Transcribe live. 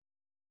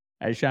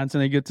Hey,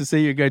 Shantanu, good to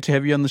see you. Great to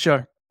have you on the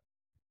show.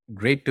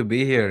 Great to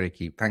be here,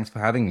 Ricky. Thanks for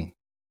having me.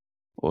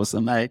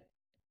 Awesome, mate.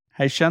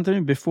 Hey,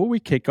 Shantanu, before we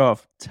kick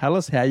off, tell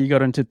us how you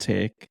got into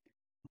tech.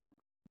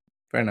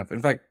 Fair enough.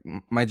 In fact,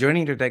 my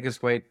journey into tech is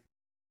quite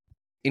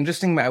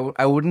interesting.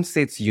 I wouldn't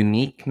say it's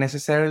unique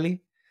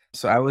necessarily.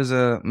 So I was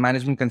a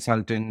management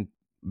consultant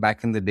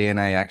back in the day, and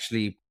I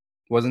actually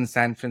was in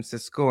San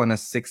Francisco on a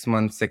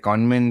 6-month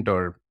secondment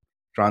or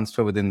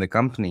transfer within the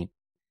company.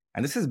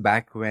 And this is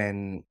back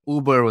when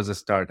Uber was a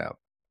startup,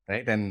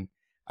 right? And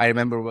I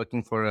remember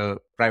working for a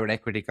private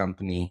equity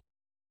company.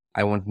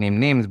 I won't name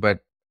names, but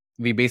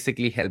we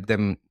basically helped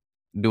them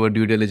do a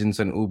due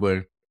diligence on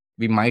Uber.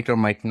 We might or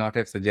might not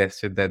have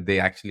suggested that they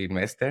actually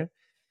invest there.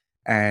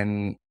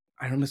 And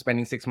I remember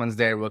spending 6 months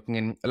there working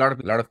in a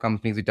lot of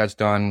companies we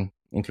touched on,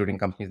 including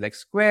companies like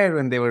Square,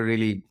 when they were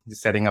really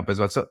setting up as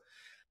well. So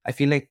I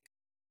feel like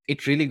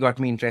it really got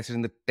me interested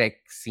in the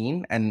tech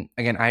scene. And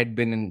again, I had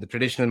been in the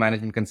traditional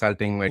management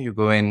consulting where you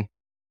go in,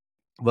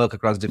 work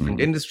across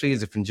different industries,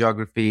 different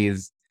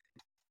geographies.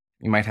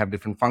 You might have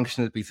different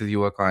functional pieces you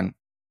work on.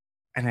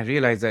 And I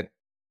realized that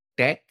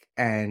tech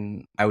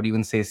and I would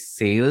even say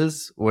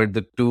sales were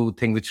the two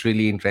things which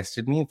really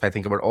interested me. If I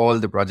think about all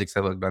the projects I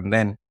worked on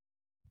then.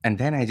 And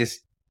then I just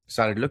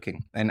started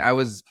looking. And I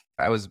was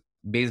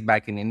based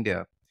back in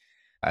India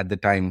at the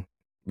time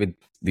with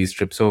these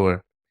trips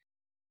over.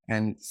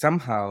 And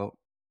somehow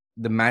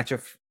the match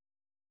of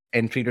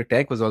entry to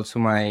tech was also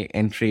my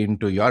entry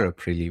into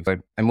Europe, really. But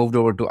I moved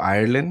over to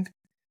Ireland.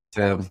 It's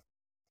a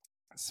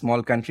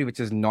small country which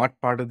is not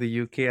part of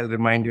the UK, I'll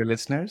remind your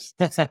listeners.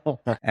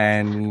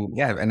 And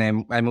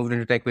I moved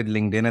into tech with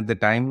LinkedIn at the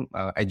time.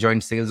 I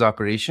joined sales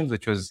operations,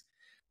 which was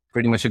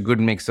pretty much a good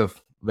mix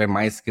of where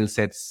my skill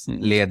sets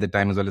lay at the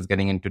time, as well as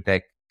getting into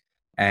tech.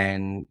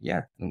 And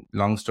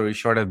long story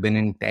short, I've been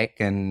in tech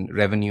and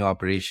revenue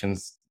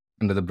operations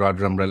under the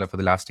broader umbrella for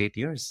the last 8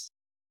 years.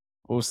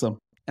 Awesome.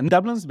 And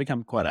Dublin's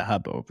become quite a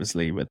hub,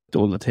 obviously, with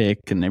all the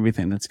tech and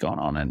everything that's gone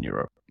on in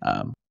Europe.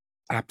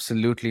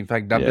 Absolutely. In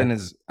fact, Dublin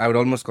is, I would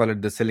almost call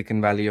it the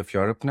Silicon Valley of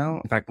Europe now.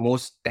 In fact,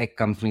 most tech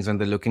companies, when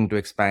they're looking to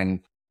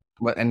expand,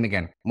 well, and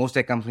again, most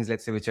tech companies,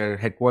 let's say, which are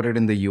headquartered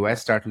in the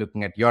US, start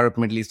looking at Europe,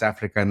 Middle East,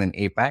 Africa, and then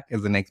APAC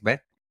as the next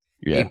bet.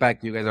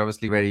 APAC, you guys are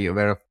obviously very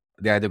aware of.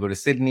 They either go to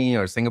Sydney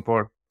or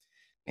Singapore.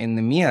 In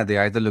the EMEA, they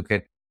either look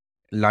at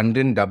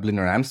London, Dublin,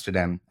 or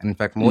Amsterdam. And in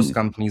fact, most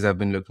companies I've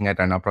been looking at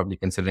are now probably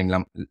considering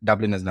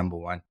Dublin as number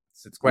one.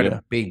 So it's quite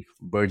a big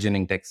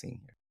burgeoning tech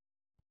scene here.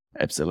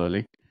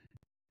 Absolutely.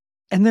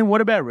 And then what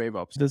about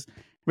RevOps?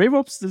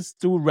 RevOps is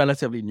still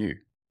relatively new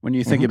when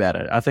you think about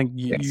it. I think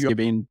you've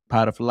been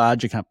part of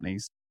larger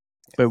companies.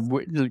 But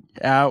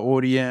our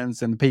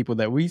audience and the people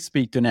that we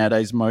speak to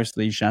nowadays,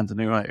 mostly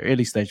Shantanu, are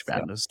early stage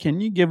founders.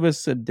 Can you give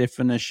us a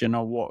definition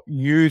of what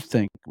you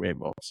think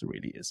RevOps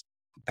really is?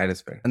 That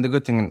is fair. And the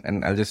good thing,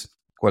 and I'll just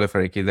qualify,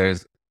 Ricky,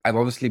 I've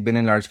obviously been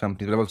in large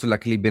companies, but I've also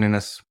luckily been in a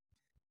 $1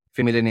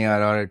 million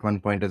ARR at one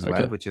point as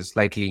well, which is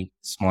slightly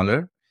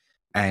smaller.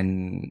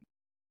 And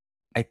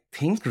I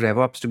think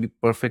RevOps, to be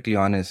perfectly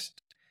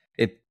honest,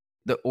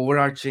 the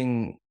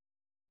overarching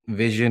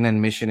vision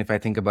and mission, if I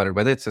think about it,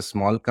 whether it's a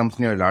small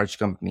company or a large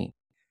company,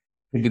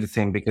 would be the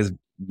same, because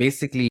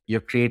basically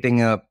you're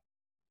creating a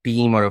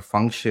team or a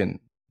function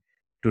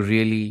to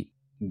really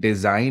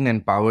design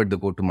and power the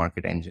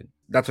go-to-market engine.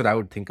 That's what I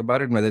would think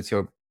about it, whether it's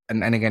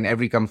and again,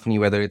 every company,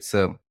 whether it's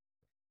a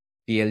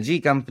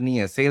PLG company,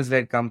 a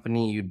sales-led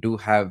company, you do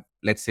have,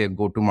 let's say, a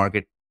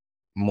go-to-market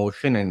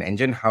motion and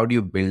engine. How do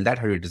you build that?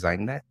 How do you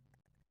design that?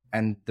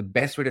 And the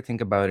best way to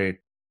think about it,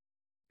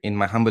 in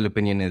my humble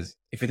opinion, is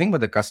if you think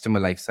about the customer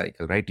life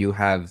cycle, right? You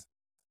have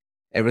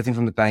everything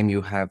from the time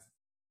you have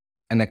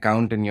an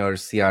account in your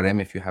CRM,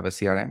 if you have a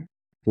CRM,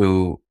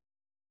 to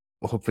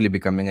hopefully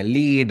becoming a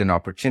lead, an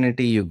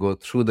opportunity. You go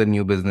through the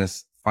new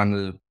business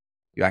funnel.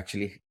 You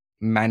actually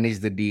manage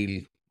the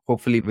deal,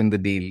 hopefully win the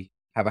deal,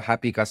 have a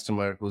happy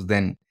customer who's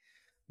then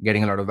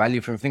getting a lot of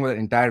value from. Think about the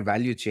entire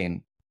value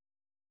chain.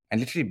 And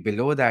literally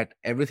below that,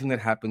 everything that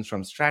happens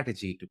from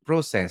strategy to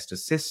process to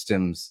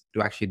systems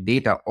to actually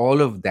data,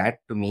 all of that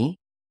to me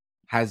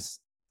has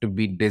to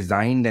be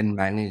designed and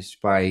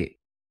managed by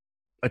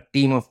a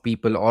team of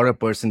people or a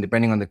person,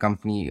 depending on the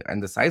company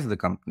and the size of the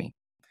company.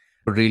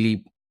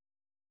 Really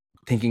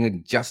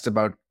thinking just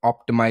about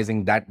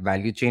optimizing that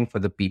value chain for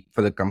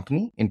the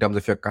company in terms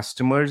of your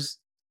customers,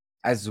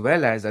 as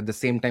well as at the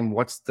same time,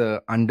 what's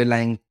the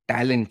underlying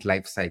talent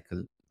life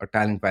cycle or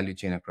talent value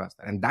chain across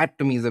that. And that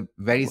to me is a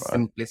very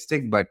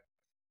simplistic but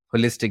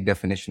holistic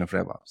definition of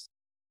RevOps.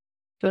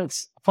 I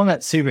find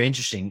that super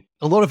interesting.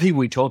 A lot of people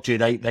we talk to,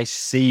 they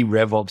see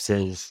RevOps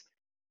as,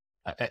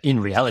 in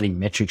reality,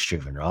 metrics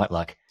driven, right?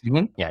 Like,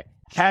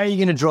 how are you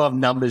going to drive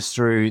numbers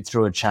through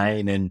a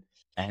chain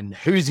and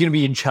who's going to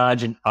be in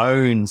charge and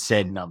own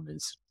said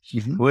numbers?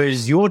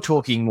 Whereas you're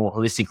talking more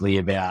holistically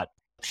about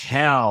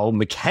how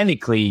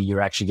mechanically you're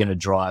actually going to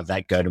drive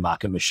that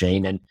go-to-market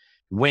machine and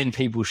when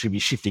people should be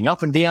shifting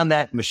up and down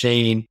that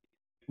machine,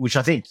 which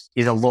I think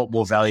is a lot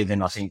more value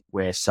than I think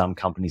where some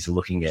companies are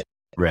looking at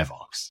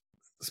RevOps.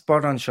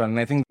 Spot on, Sean. And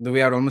I think the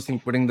way I'd almost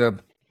think putting the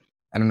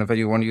I don't know if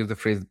you want to use the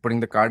phrase putting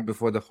the cart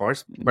before the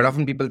horse, but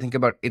often people think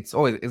about is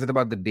it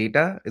about the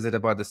data? Is it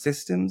about the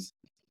systems?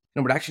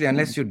 No, but actually,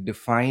 unless you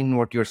define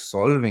what you're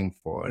solving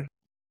for,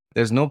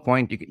 there's no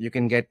point. You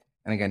can get,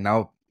 and again,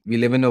 now we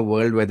live in a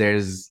world where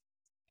there's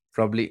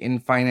probably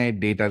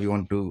infinite data we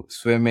want to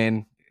swim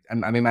in.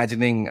 I'm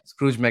imagining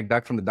Scrooge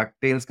McDuck from the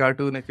DuckTales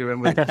cartoon, if you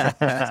remember.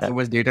 So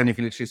much data and you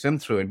can literally swim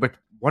through it. But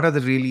what are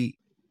the really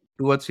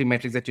 2 or 3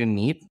 metrics that you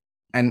need?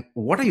 And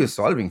what are you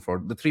solving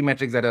for? The 3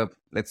 metrics that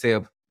let's say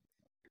a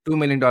 $2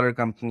 million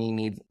company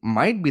needs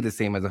might be the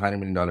same as a $100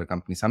 million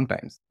company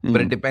sometimes, but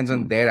it depends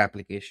on their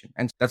application.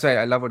 And that's why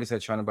I love what you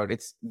said, Sean, about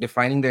it's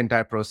defining the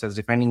entire process,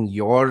 defining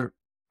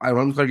I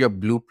want to call your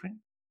blueprint.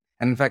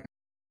 And in fact,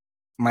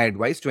 my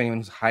advice to anyone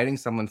who's hiring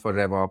someone for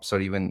RevOps or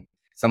even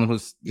someone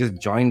who's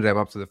just joined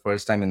RevOps for the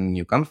first time in a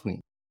new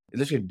company is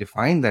literally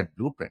define that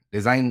blueprint,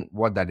 design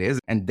what that is,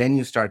 and then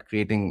you start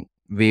creating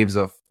waves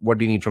of what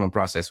do you need from a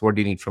process, what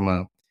do you need from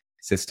a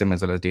system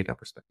as well as data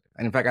perspective.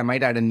 And in fact, I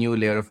might add a new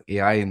layer of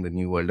AI in the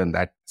new world on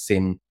that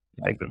same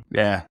diagram.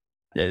 Yeah.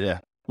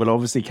 We'll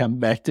obviously come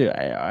back to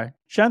AI.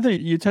 Shantanu,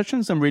 you touched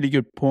on some really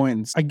good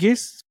points. I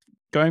guess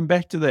going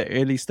back to the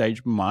early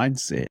stage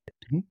mindset,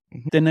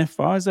 then if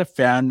I was a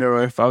founder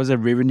or if I was a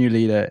revenue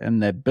leader in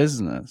that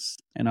business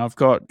and I've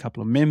got a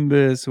couple of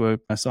members who are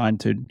assigned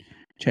to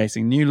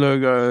chasing new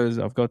logos,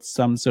 I've got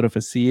some sort of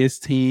a CS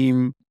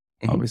team,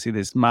 obviously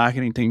there's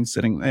marketing team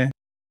sitting there.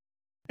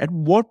 At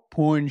what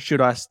point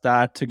should I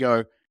start to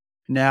go,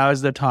 now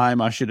is the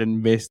time I should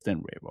invest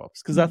in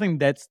RevOps? Because I think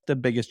that's the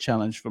biggest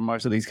challenge for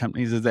most of these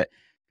companies is that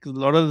because a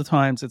lot of the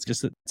times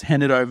it's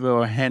handed over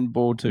or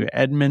handball to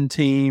admin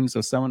teams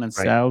or someone in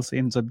sales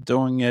ends up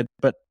doing it.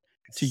 But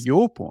to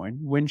your point,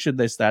 when should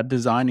they start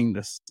designing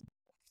this?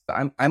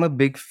 I'm a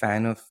big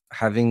fan of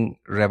having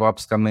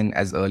RevOps come in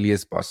as early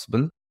as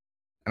possible.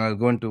 And I'll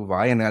go into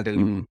why and I'll tell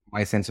you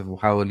my sense of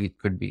how early it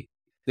could be.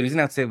 The reason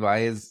I'd say why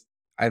is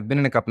I've been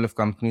in a couple of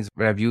companies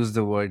where I've used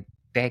the word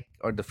tech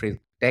or the phrase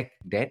tech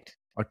debt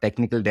or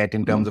technical debt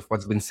in terms of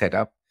what's been set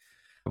up,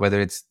 whether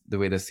it's the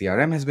way the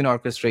CRM has been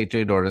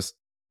orchestrated or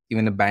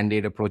even a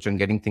Band-Aid approach on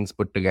getting things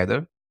put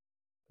together.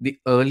 The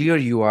earlier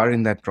you are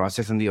in that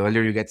process and the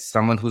earlier you get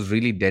someone who's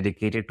really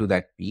dedicated to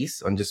that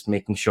piece on just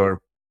making sure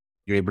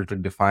you're able to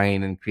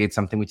define and create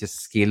something which is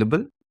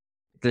scalable,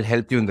 it'll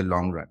help you in the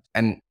long run.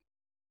 And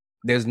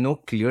there's no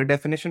clear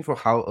definition for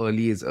how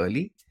early is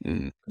early.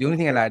 The only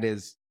thing I'll add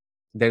is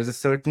there's a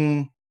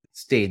certain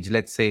stage.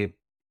 Let's say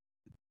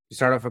you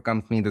start off a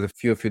company, there's a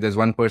few of you, there's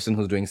one person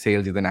who's doing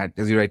sales, you then add,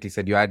 as you rightly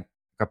said, you add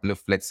a couple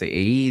of, let's say,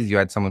 AEs, you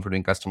add someone for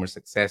doing customer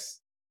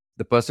success.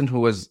 The person who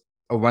was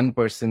a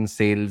one-person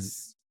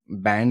sales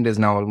band is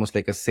now almost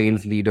like a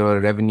sales leader, a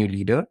revenue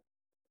leader.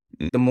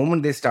 The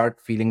moment they start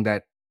feeling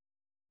that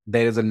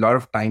there is a lot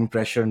of time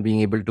pressure and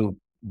being able to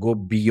go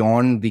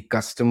beyond the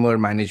customer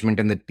management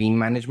and the team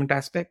management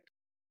aspect,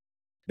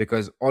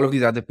 because all of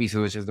these other pieces,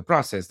 which is the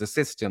process, the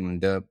system,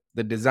 the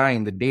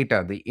design, the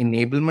data, the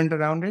enablement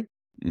around it,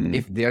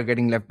 if they are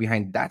getting left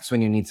behind, that's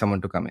when you need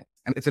someone to come in.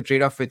 And it's a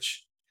trade-off,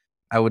 which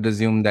I would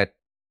assume that,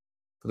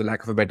 for the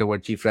lack of a better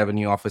word, chief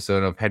revenue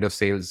officer or head of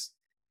sales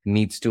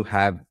needs to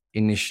have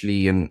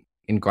initially in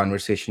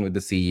conversation with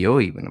the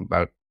CEO even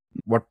about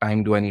what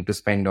time do I need to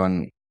spend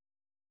on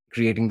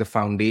creating the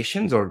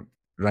foundations or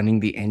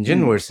running the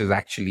engine versus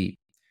actually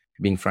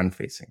being front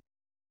facing.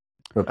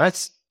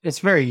 It's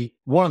very,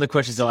 one of the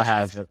questions I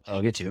have,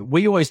 I'll get to.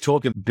 We always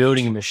talk of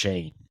building a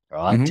machine,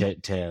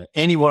 right? To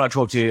anyone I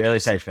talk to, early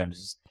stage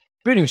founders,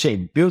 building a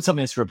machine, build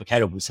something that's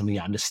replicatable, something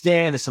you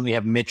understand, there's something you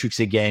have metrics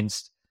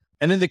against.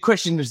 And then the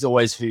question is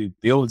always who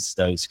builds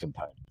those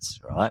components,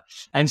 right?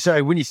 And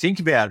so when you think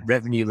about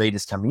revenue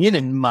leaders coming in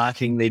and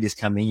marketing leaders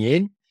coming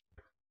in,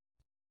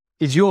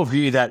 is your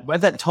view that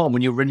at that time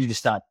when you're ready to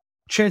start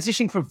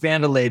transitioning from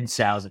founder-led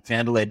sales and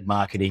founder-led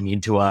marketing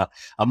into a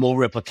more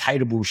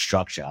replicatable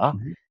structure,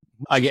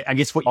 I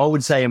guess what I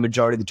would say a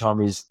majority of the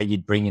time is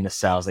you'd bring in a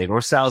sales leader, or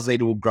a sales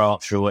leader will grow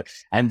up through it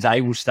and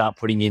they will start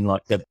putting in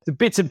like the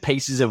bits and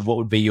pieces of what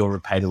would be your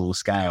repeatable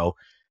scale.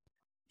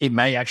 It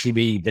may actually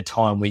be the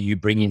time where you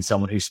bring in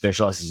someone who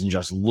specializes in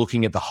just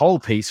looking at the whole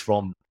piece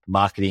from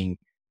marketing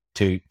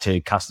to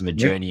customer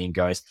journey and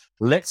goes,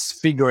 let's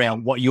figure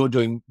out what you're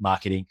doing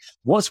marketing,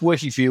 what's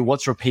working for you,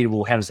 what's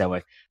repeatable, how does that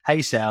work?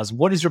 Hey, sales,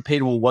 what is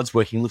repeatable, what's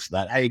working, looks at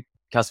that. Hey,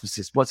 customer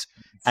success,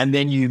 and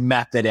then you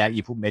map that out,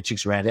 you put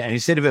metrics around it. And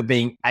instead of it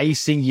being a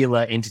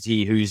singular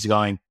entity who's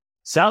going,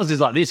 sales is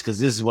like this because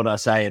this is what I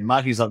say, and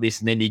marketing is like this,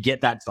 and then you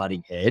get that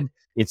butting head,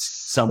 it's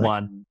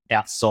someone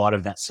outside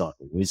of that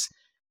cycle.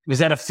 Was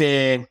that a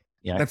fair?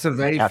 That's a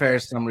very fair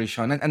summary,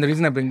 Sean. And the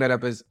reason I bring that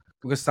up is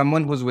because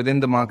someone who's within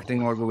the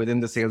marketing org or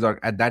within the sales org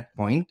at that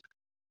point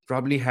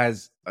probably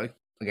has,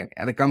 again,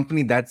 at a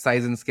company that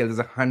size and scale, there's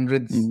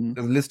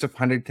a list of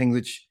 100 things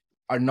which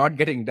are not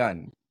getting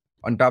done.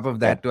 On top of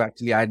that, to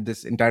actually add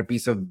this entire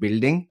piece of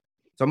building,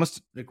 it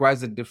almost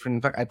requires a different.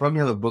 In fact, I probably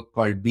have a book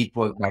called Deep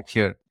Work back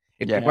here.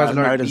 It requires a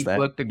lot of deep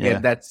work to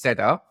get that set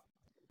up.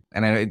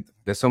 And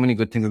there's so many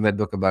good things in that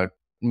book about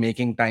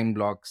making time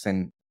blocks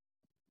and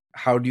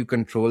how do you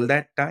control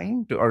that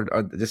time or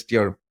just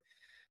your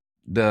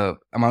the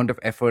amount of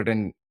effort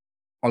and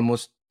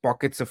almost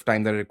pockets of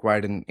time that are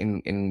required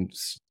in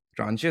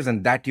tranches,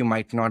 and that you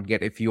might not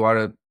get if you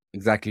are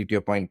exactly to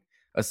your point,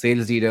 a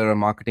sales leader or a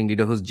marketing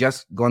leader who's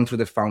just gone through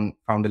the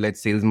founder-led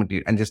sales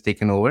material and just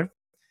taken over.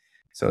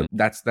 So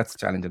that's the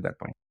challenge at that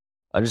point.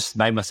 I just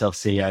made myself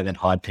CEO, then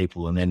hired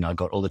people, and then I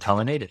got all the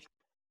talent needed.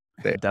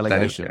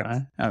 Delegation,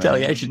 right?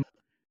 Delegation.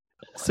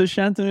 So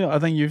Shantanu, I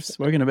think you've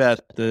spoken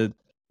about the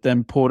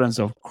importance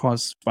of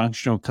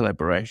cross-functional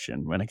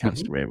collaboration when it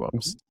comes to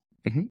RevOps.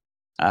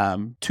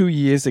 2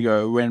 years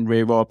ago, when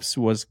RevOps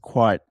was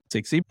quite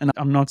sexy, and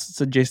I'm not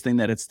suggesting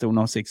that it's still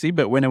not sexy,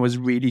 but when it was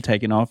really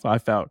taken off, I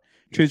felt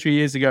 2 or 3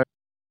 years ago,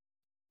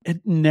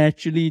 it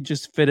naturally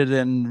just fitted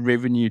in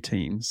revenue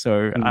teams,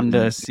 so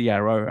under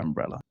CRO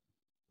umbrella.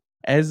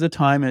 As the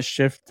time has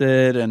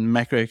shifted and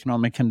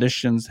macroeconomic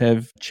conditions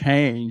have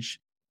changed,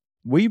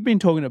 we've been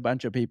talking to a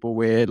bunch of people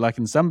where, like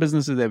in some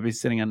businesses, they'll be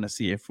sitting under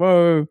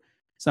CFO,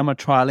 some are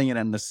trialing it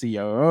under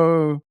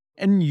COO.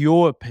 In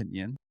your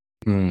opinion,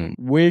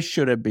 where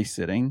should it be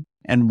sitting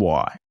and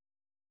why?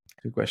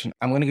 Good question.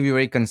 I'm going to give you a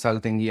very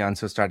consulting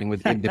answer, starting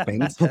with it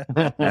depends.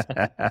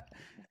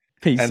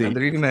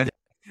 PC.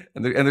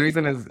 And the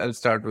reason is I'll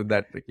start with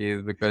that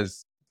is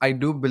because I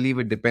do believe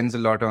it depends a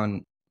lot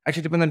on,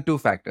 actually depends on two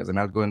factors, and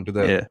I'll go into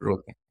the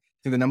role thing.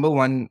 So the number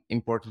one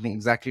important thing,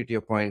 exactly to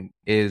your point,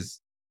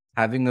 is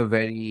having a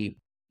very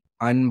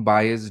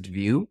unbiased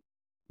view,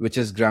 which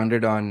is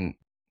grounded on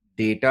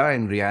data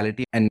and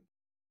reality and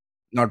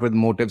not with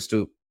motives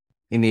to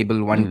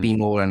enable one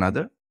team over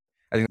another.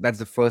 I think that's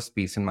the first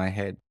piece in my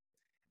head.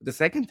 The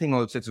second thing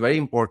also, it's very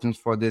important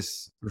for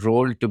this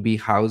role to be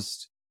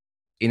housed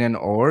in an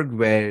org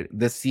where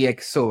the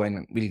CXO,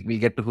 and we'll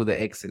get to who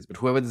the X is, but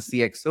whoever the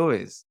CXO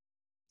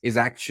is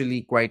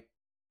actually quite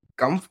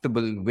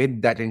comfortable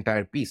with that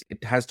entire piece.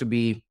 It has to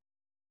be,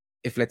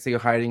 if let's say you're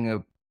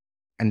hiring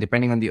and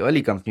depending on the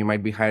early company, you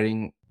might be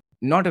hiring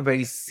not a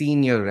very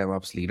senior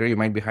RevOps leader. You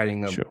might be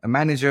hiring a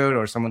manager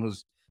or someone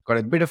who's got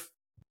a bit of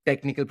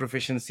technical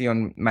proficiency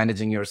on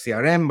managing your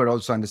CRM, but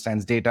also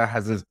understands data,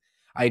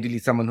 ideally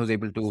someone who's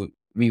able to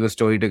weave a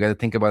story together,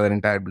 think about that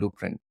entire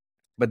blueprint.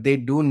 But they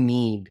do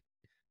need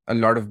a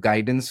lot of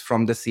guidance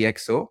from the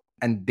CXO,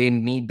 and they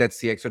need that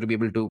CXO to be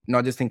able to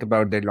not just think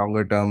about their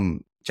longer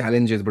term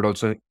challenges, but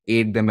also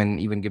aid them and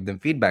even give them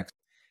feedback.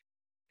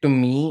 To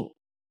me,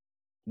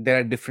 there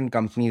are different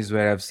companies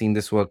where I've seen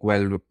this work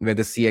well, where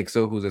the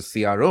CXO, who's a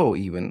CRO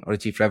even, or a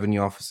chief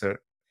revenue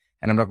officer,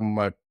 and I'm talking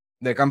about,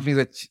 there are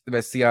companies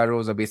where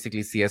CROs are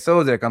basically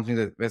CSOs, there are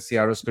companies where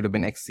CROs could have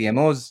been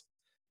ex-CMOs.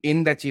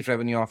 In that chief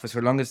revenue officer,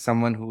 as long as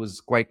someone who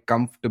is quite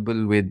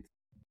comfortable with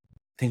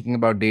thinking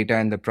about data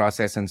and the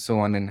process and so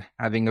on, and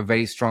having a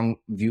very strong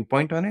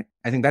viewpoint on it,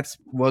 I think that's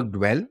worked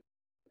well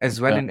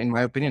as well. In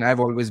my opinion, I've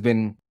always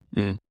been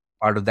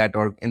part of that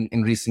org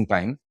in recent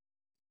times.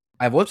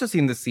 I've also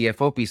seen the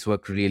CFO piece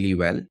work really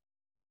well.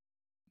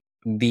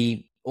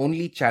 The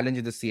only challenge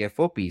in the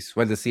CFO piece,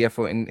 well, the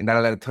CFO in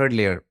that third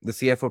layer, the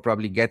CFO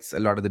probably gets a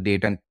lot of the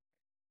data,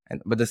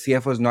 but the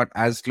CFO is not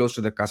as close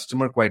to the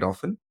customer quite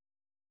often.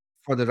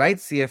 For the right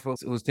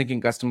CFO who's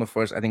thinking customer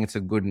first, I think it's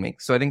a good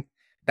mix. So I think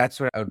that's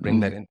where I would bring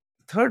that in.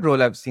 Third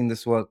role, I've seen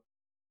this work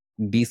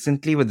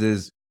decently with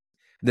is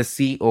the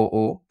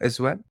COO as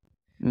well.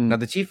 Now,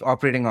 the chief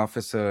operating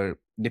officer,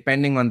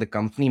 depending on the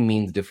company,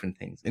 means different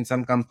things. In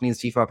some companies,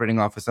 chief operating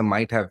officer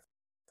might have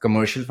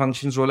commercial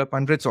functions roll up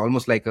under it. So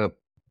almost like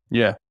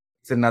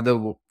it's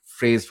another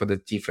phrase for the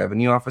chief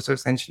revenue officer,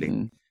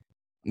 essentially.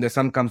 There's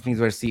some companies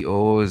where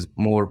COO is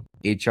more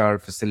HR,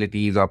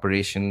 facilities,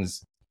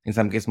 operations, in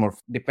some cases more,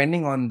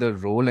 depending on the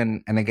role.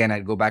 And again,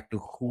 I'd go back to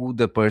who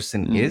the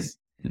person is.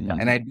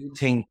 And I do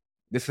think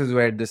this is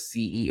where the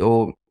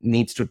CEO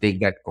needs to take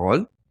that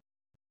call,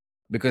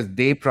 because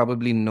they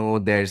probably know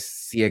their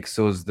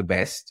CXOs the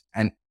best.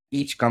 And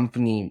each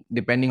company,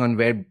 depending on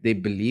where they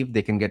believe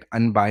they can get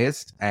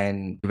unbiased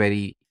and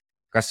very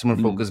customer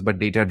focused, but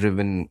data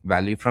driven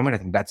value from it, I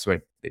think that's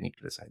where they need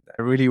to decide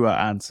that. Really well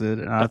answered.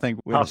 And I think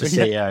we're the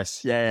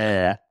CEOs.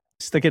 Yeah.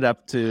 Stick it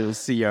up to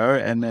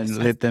CEO and then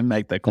let them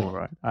make the call,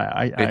 right?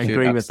 I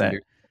agree with that.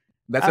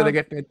 That's where they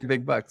get paid the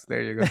big bucks.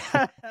 There you go.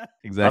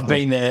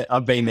 Exactly.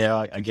 I've been there.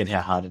 I get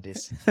how hard it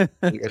is.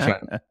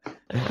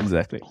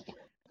 Exactly.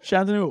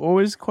 Shantanu,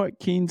 always quite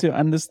keen to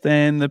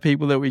understand the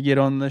people that we get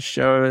on the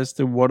show as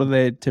to what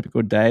their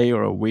typical day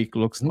or a week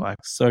looks like.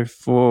 So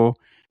for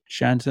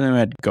Shantanu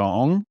at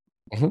Gong,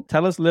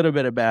 tell us a little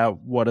bit about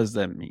what does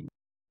that mean?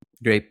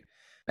 Great.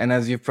 And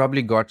as you've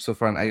probably got so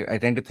far, I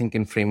tend to think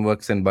in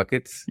frameworks and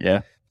buckets.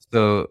 Yeah.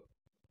 So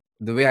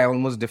the way I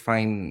almost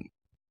define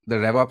the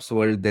RevOps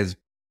world, there's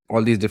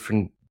all these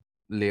different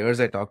layers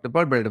I talked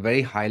about, but at a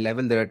very high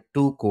level, there are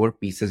two core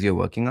pieces you're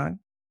working on.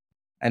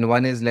 And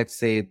one is, let's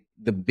say,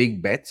 the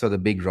big bets or the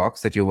big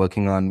rocks that you're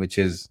working on, which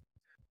is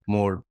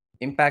more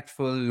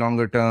impactful,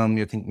 longer term.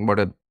 You're thinking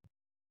about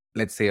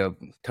let's say a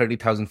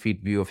 30,000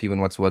 feet view of even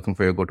what's working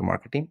for your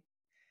go-to-market team.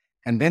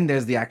 And then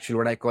there's the actual,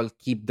 what I call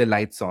keep the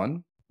lights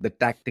on, the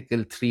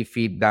tactical 3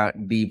 feet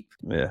deep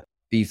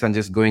piece on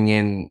just going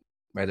in,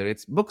 whether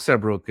it's books are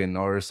broken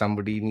or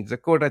somebody needs a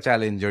quota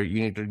challenge or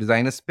you need to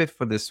design a spiff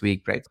for this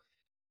week, right?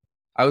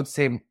 I would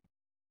say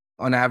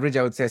on average,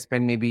 I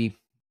spend maybe,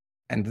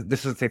 and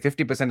this is say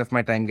 50% of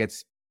my time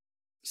gets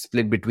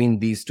split between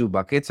these two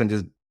buckets and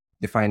just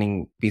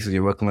defining pieces.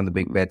 You're working on the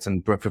big bets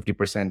and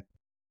 50%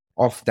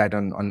 of that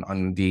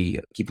on the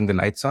keeping the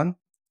lights on.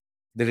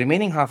 The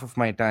remaining half of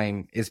my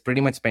time is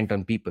pretty much spent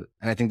on people.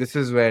 And I think this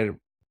is where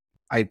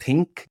I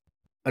think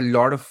a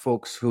lot of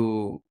folks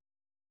who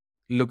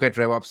look at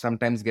RevOps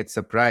sometimes get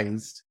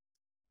surprised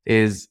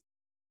is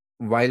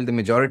while the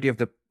majority of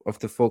the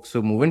folks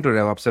who move into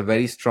RevOps are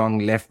very strong,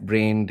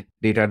 left-brained,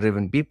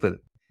 data-driven people,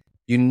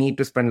 you need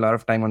to spend a lot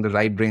of time on the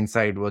right brain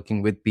side,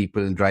 working with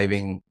people,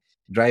 driving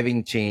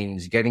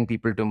change, getting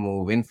people to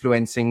move,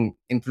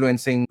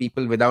 influencing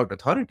people without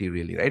authority,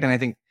 really, right? And I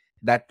think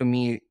that to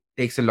me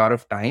takes a lot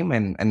of time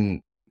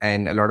and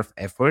a lot of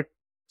effort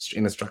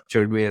in a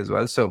structured way as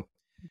well. So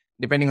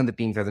depending on the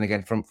team size, and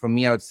again, for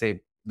me, I would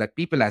say that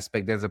people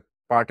aspect, there's a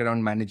part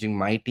around managing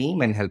my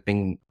team and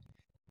helping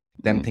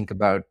them think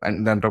about,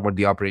 and then talk about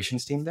the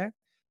operations team there.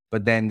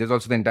 But then there's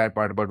also the entire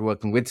part about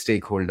working with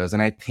stakeholders.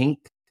 And I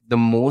think the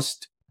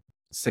most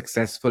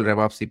successful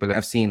RevOps people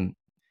I've seen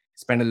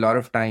spend a lot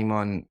of time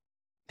on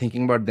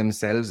thinking about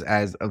themselves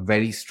as a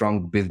very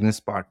strong business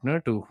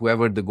partner to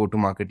whoever the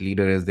go-to-market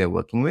leader is they're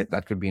working with.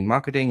 That could be in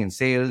marketing and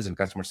sales and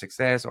customer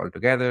success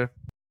altogether.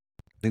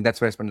 I think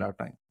that's where I spend a lot of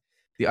time.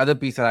 The other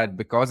piece that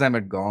because I'm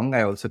at Gong,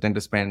 I also tend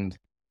to spend,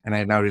 and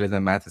I now realize my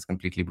math is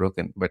completely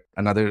broken, but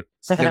another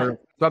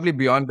probably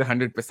beyond the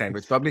 100%,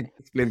 which probably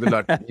explains a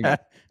lot.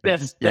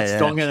 That's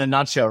Gong in a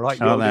nutshell, right?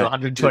 You're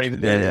 120.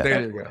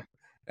 There you go.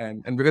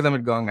 And because I'm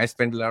at Gong, I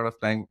spend a lot of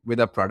time with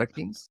our product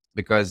teams,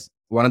 because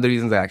one of the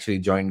reasons I actually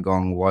joined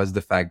Gong was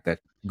the fact that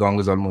Gong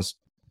is almost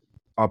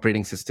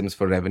operating systems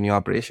for revenue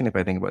operation, if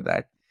I think about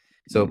that.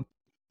 So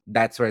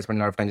that's where I spend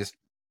a lot of time just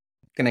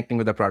connecting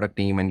with the product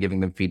team and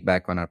giving them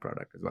feedback on our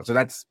product as well.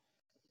 So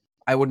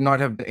I would not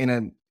have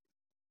in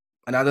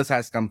another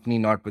SaaS company,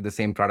 not with the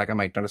same product. I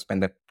might not have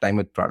spent that time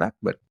with product,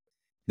 but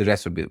the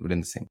rest would be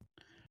within the same.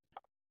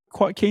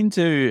 Quite keen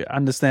to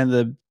understand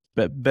the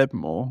bit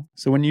more.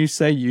 So when you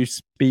say you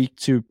speak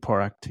to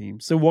product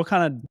teams, so what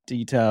kind of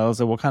details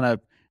or what kind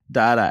of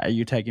data are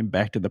you taking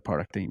back to the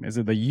product team? Is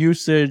it the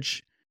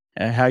usage,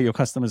 how your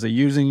customers are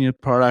using your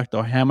product,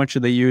 or how much are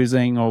they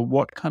using, or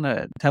what kind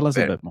of, tell us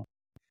a bit more.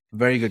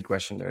 Very good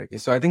question, Derek.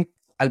 So I think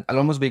I'll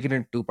almost break it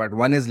into two parts.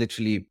 One is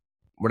literally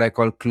what I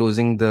call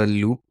closing the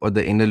loop or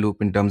the inner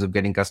loop in terms of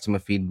getting customer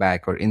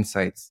feedback or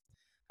insights.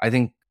 I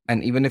think,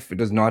 and even if it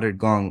was not at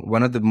Gong,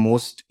 one of the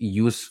most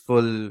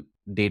useful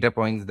data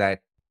points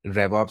that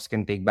RevOps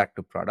can take back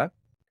to product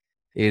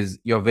is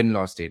your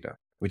win-loss data,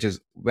 which is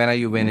when are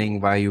you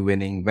winning, why are you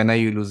winning, when are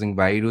you losing,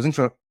 why are you losing,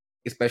 so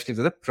especially if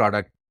there's a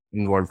product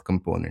involved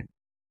component,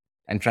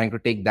 and trying to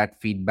take that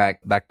feedback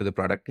back to the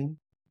product team.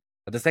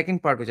 But the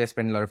second part, which I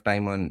spend a lot of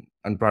time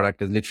on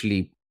product, is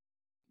literally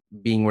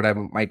being what I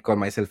might call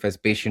myself as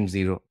patient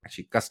zero.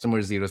 Actually,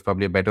 customer zero is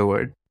probably a better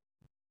word.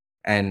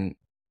 And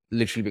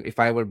literally, if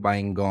I were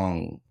buying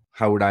Gong,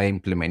 how would I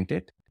implement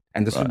it?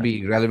 And this would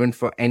be relevant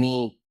for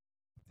any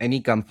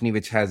company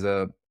which has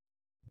a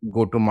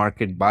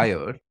go-to-market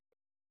buyer.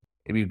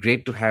 It'd be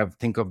great to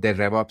think of their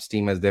RevOps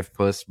team as their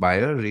first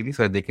buyer, really,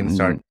 so that they can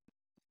start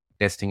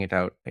testing it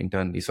out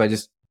internally. So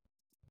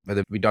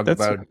whether we talk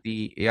about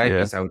the AI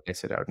piece, I would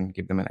test it out and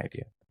give them an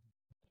idea.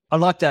 I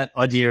like that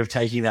idea of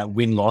taking that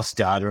win-loss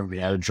data and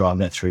being able to drive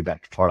that through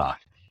back to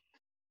product.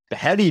 But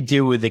how do you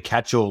deal with the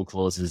catch-all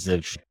clauses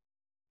of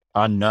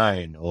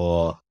unknown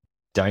or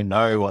don't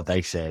know what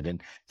they said?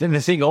 And then the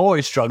thing I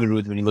always struggled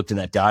with when you looked at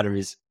that data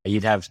is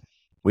you'd have,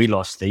 we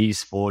lost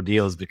these 4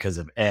 deals because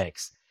of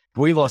X.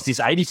 We lost these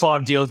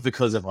 85 deals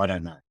because of I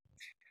don't know.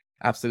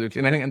 Absolutely.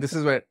 And I think, and this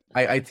is where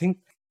I think,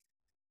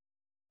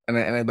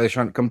 and I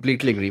Sean,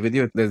 completely agree with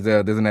you. There's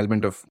an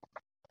element of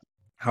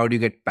how do you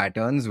get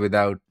patterns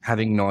without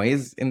having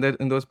noise in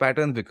those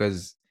patterns,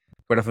 because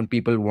quite often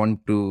people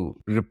want to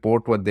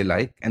report what they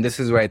like. And this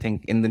is where I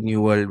think in the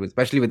new world,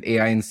 especially with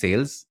AI in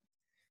sales,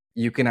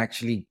 you can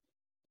actually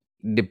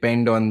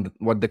depend on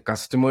what the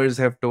customers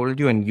have told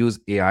you and use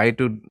AI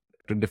to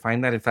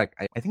define that. In fact,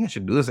 I think I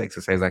should do this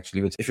exercise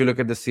actually, which if you look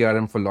at the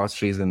CRM for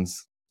loss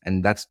reasons,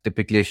 and that's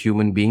typically a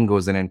human being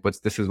goes in and puts,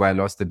 this is why I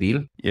lost the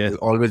deal. It's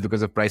always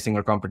because of pricing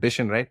or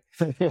competition, right?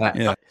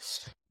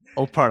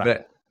 Or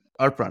product.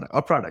 Or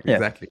product,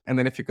 exactly. And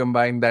then if you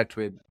combine that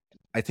with,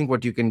 I think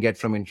what you can get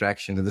from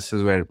interactions, and this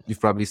is where you've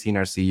probably seen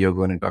our CEO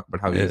go in and talk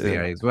about how he uses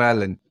AI as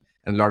well. And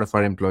a lot of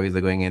our employees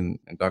are going in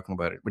and talking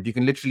about it. But you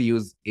can literally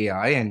use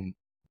AI and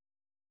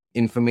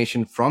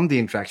information from the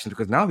interactions,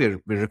 because now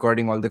we're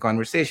recording all the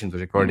conversations, we're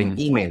recording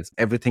emails.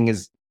 Everything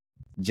is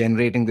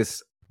generating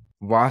this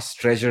vast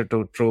treasure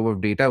trove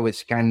of data,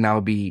 which can now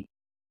be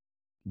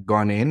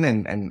gone in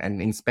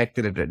and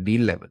inspected at a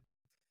deal level.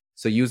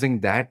 So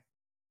using that,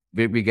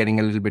 we're getting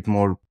a little bit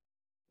more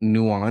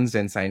nuanced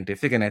and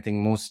scientific. And I think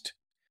most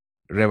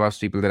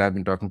RevOps people that I've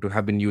been talking to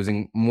have been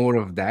using more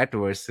of that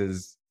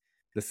versus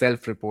the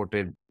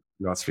self-reported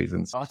lots of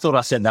reasons. I thought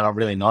I set that up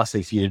really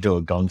nicely for you to do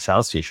a gong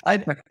sales pitch.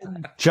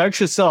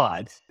 Jokes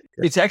aside,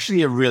 it's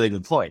actually a really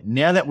good point.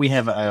 Now that we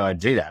have AI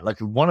do that, like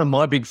one of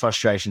my big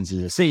frustrations as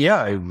a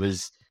CEO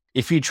was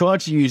if you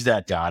tried to use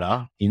that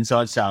data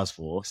inside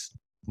Salesforce,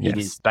 it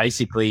is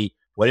basically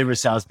whatever a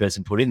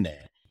salesperson put in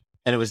there.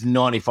 And it was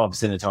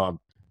 95% of the time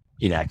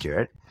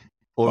inaccurate,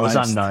 or it was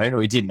unknown, or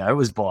we didn't know, it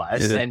was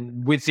biased.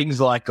 And with things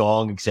like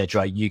Gong,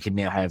 etc., you can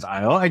now have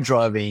AI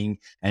driving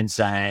and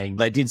saying,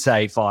 they did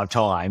say 5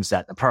 times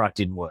that the product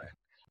didn't work.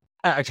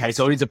 Okay,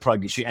 so it is a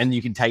product issue, and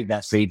you can take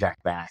that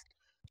feedback back.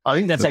 I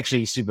think that's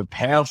actually a super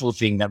powerful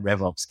thing that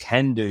RevOps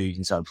can do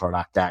inside a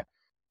product that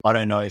I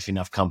don't know if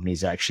enough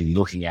companies are actually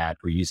looking at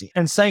or using.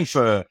 And same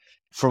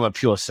from a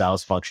pure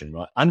sales function,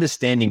 right?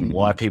 Understanding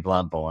why people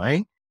aren't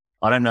buying.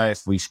 I don't know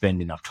if we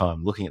spend enough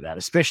time looking at that,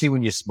 especially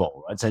when you're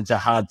small, right? So it's a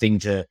hard thing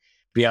to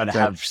be able to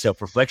have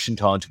self-reflection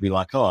time to be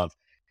like, I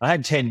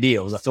had 10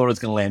 deals. I thought I was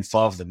going to land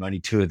 5 of them. Only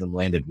 2 of them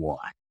landed. Why?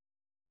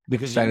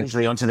 Because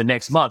usually on to the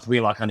next month,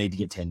 we're like, I need to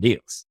get 10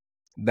 deals.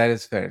 That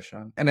is fair,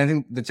 Sean. And I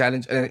think the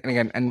challenge, and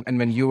again, and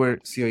when you were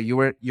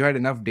CEO, you had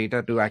enough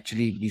data to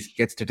actually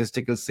get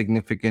statistically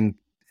significant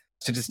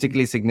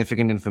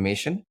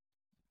information.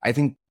 I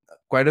think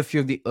quite a few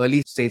of the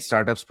early stage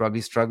startups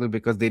probably struggle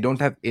because they don't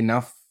have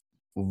enough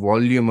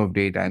volume of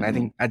data. And I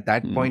think at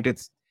that point,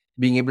 it's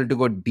being able to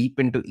go deep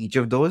into each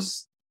of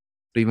those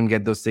to even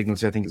get those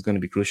signals, I think is going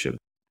to be crucial.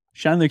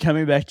 Shantanu,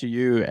 coming back to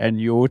you and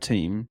your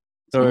team.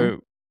 So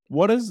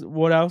what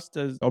else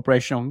does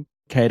operational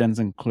cadence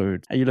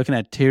include? Are you looking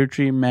at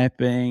territory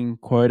mapping,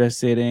 quota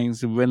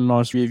settings,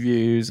 win-loss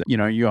reviews?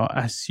 You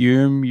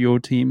assume your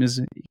team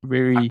is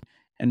very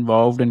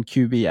involved in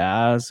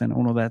QBRs and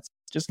all of that.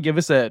 Just give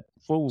us a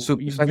full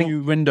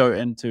new window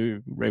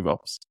into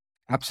RevOps.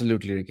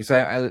 Absolutely, Ricky.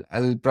 So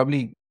I'll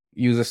probably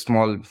use a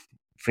small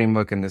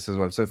framework in this as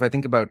well. So if I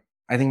think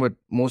what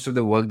most of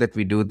the work that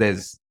we do,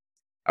 there's,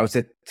 I would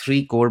say,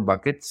 3 core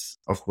buckets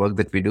of work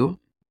that we do,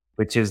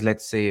 which is,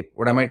 let's say,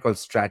 what I might call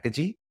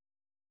strategy,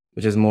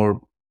 which is more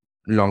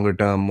longer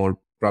term, more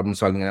problem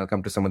solving. And I'll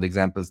come to some of the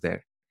examples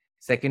there.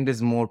 Second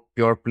is more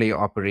pure play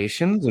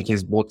operations, which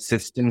is both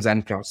systems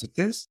and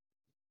processes.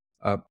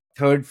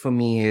 Third for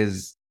me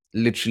is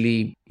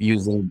literally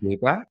using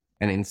data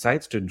and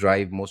insights to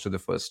drive most of the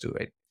first 2,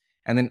 right?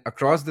 And then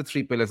across the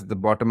 3 pillars at the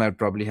bottom, I would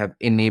probably have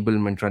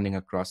enablement running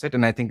across it.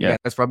 And I think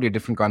that's probably a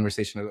different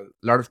conversation.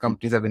 A lot of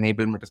companies have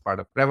enablement as part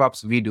of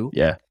RevOps. We do.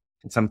 Yeah.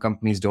 And some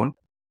companies don't.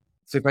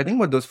 So if I think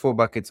about those 4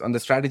 buckets on the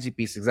strategy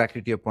piece,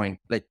 exactly to your point,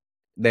 like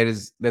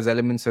there's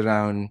elements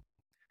around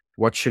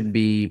what should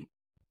be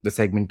the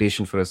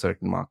segmentation for a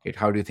certain market.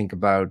 How do you think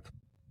about,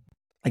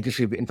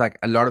 actually, in fact,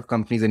 a lot of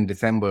companies in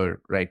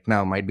December right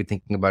now might be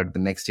thinking about the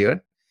next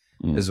year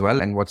as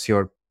well. And what's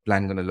your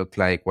plan going to look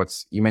like?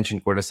 You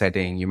mentioned quota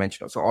setting, you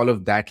mentioned also all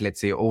of that, let's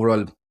say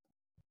overall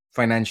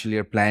financial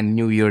year plan,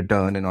 new year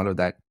turn and all of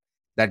that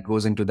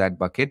goes into that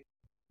bucket.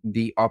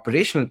 The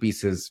operational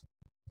pieces,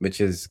 which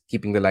is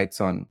keeping the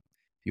lights on,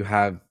 you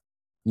have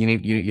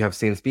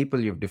salespeople,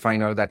 you've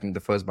defined all of that in the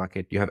first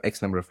bucket. You have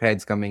X number of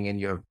heads coming in,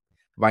 you have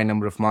Y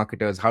number of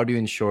marketers. How do you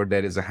ensure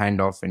there is a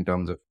handoff in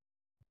terms of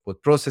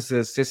both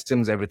processes,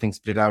 systems, everything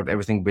split out,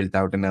 everything built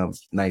out in a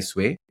nice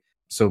way?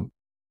 So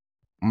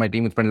my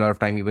team would spend a lot of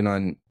time even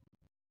on,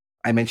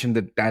 I mentioned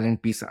the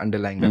talent piece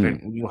underlying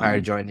that, new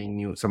hire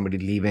joining, somebody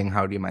leaving,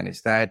 how do you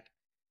manage that?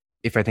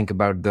 If I think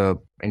about the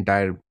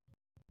entire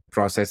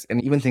process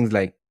and even things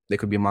like there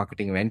could be a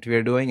marketing event we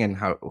are doing and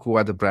who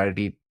are the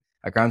priority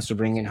accounts to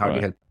bring in, how do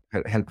you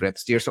help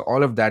reps steer? So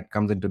all of that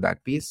comes into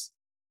that piece.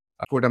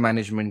 Quota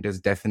management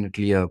is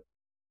definitely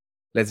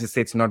let's just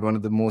say it's not one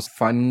of the most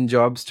fun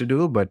jobs to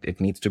do, but it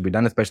needs to be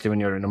done, especially when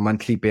you're in a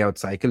monthly payout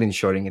cycle.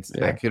 Ensuring it's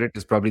accurate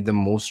is probably the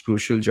most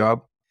crucial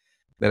job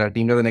that our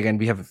team does. And again,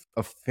 we have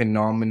a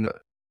phenomenal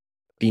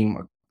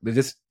team. There's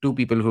just 2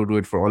 people who do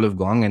it for all of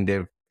Gong, and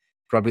they're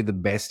probably the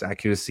best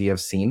accuracy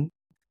I've seen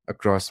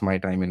across my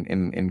time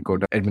in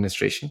quota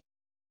administration.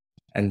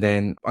 And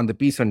then on the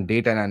piece on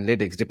data and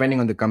analytics, depending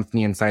on the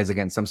company and size,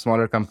 again, some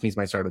smaller companies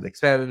might start with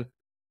Excel.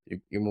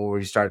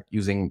 You start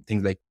using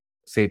things like,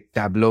 say,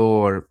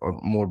 Tableau or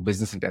more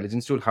business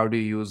intelligence tool. How do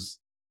you use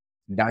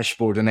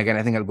dashboards? And again,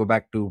 I think I'll go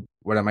back to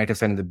what I might have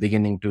said in the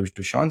beginning to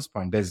Sean's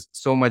point. There's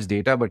so much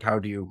data, but how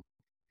do you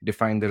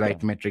define the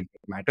right metric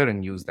that matter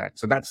and use that?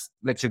 So that's,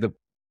 let's say, the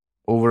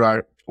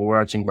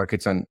overarching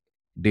buckets on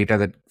data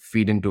that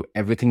feed into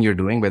everything you're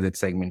doing, whether it's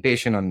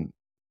segmentation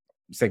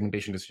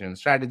decision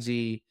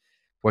strategy,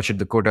 what should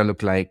the quota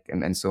look like,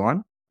 and so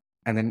on.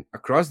 And then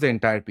across the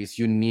entire piece,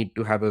 you need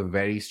to have a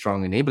very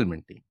strong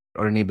enablement team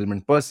or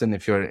enablement person.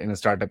 If you're in a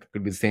startup, it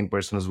could be the same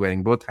person who's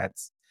wearing both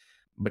hats.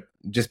 But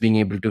just being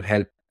able to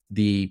help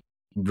the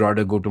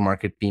broader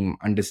go-to-market team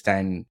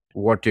understand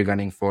what you're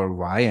gunning for,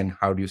 why, and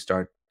how do you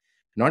start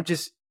not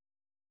just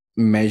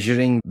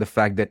measuring the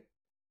fact that,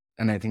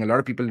 and I think a lot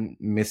of people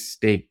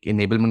mistake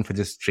enablement for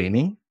just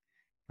training,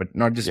 but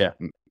not just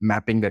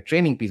mapping that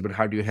training piece, but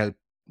how do you help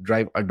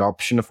drive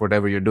adoption of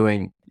whatever you're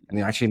doing and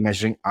you're actually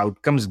measuring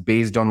outcomes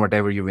based on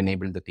whatever you've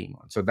enabled the team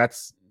on. So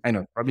that's, I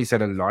know, probably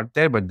said a lot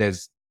there, but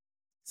there's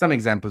some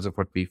examples of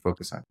what we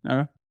focus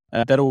on.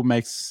 That all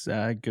makes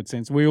good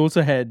sense. We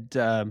also had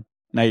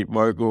Nate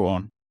Vogel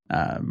on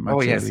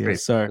much earlier. Great.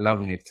 So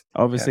love Nate.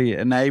 Obviously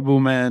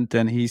enablement,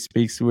 and he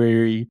speaks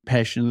very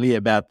passionately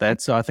about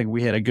that. So I think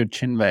we had a good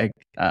chin bag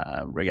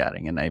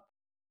regarding enablement.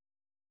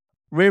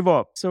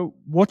 RevOps. So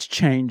what's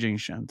changing,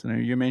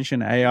 Shantanu? You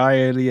mentioned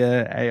AI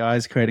earlier. AI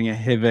is creating a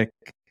havoc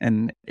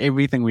in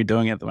everything we're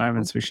doing at the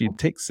moment, especially in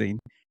tech scene.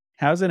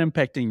 How's it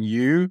impacting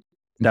you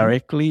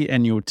directly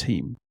and your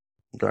team?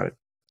 Got it.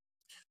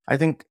 I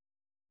think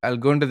I'll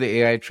go into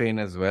the AI train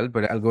as well,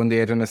 but I'll go on the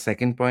edge on a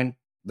second point.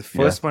 The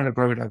first point I'll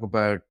probably talk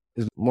about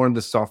is more on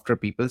the softer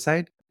people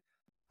side.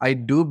 I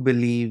do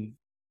believe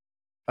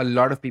a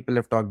lot of people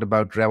have talked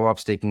about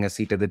RevOps taking a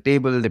seat at the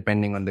table,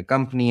 depending on the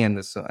company and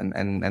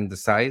the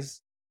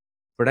size.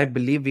 But I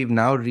believe we've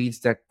now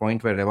reached that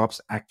point where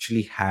RevOps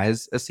actually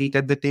has a seat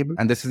at the table.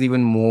 And this is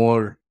even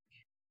more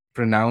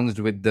pronounced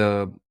with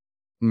the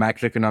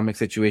macroeconomic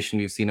situation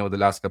we've seen over the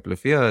last couple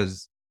of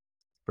years.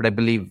 But I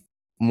believe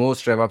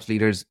most RevOps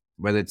leaders,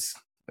 whether it's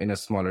in a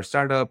smaller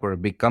startup or a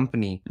big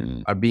company,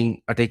 are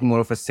taking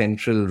more of a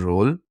central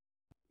role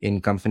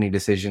in company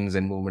decisions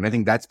and movement. I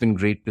think that's been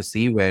great to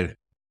see, where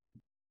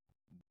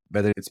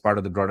whether it's part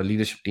of the broader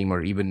leadership team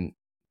or even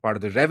part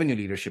of the revenue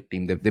leadership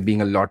team, they're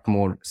being a lot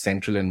more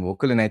central and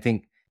vocal. And I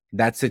think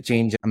that's a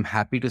change I'm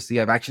happy to see.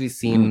 I've actually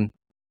seen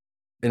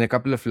in a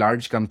couple of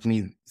large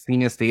companies,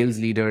 senior sales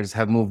leaders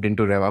have moved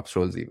into RevOps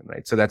roles even,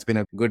 right? So that's been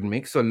a good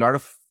mix. So a lot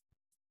of,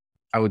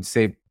 I would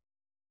say,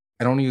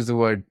 I don't use the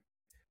word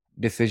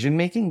decision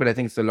making, but I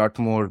think it's a lot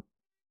more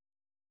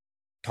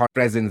thought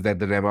presence that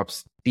the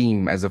RevOps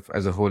team as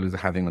a whole is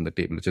having on the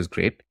table, which is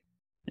great.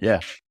 Yeah,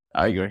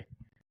 I agree.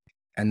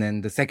 And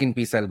then the second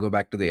piece, I'll go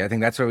back to I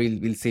think that's where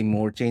we'll see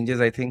more changes,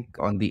 I think,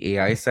 on the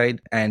AI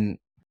side. And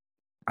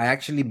I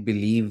actually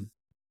believe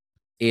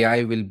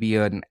AI will be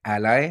an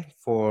ally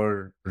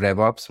for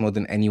RevOps more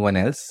than anyone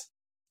else,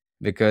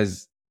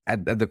 because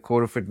at the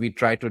core of it, we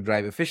try to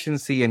drive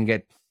efficiency and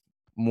get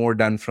more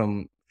done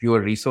from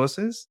fewer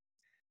resources.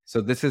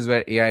 So this is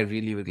where AI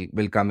really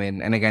will come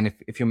in. And again,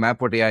 if you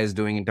map what AI is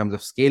doing in terms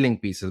of scaling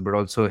pieces, but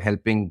also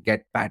helping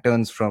get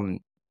patterns from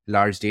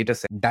large data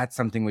sets, that's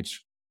something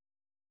which,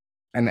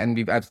 and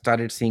I've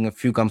started seeing a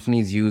few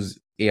companies use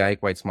AI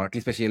quite smartly,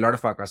 especially a lot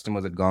of our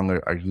customers at Gong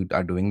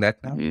are doing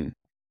that now.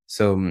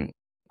 So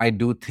I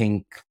do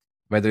think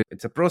whether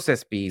it's a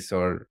process piece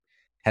or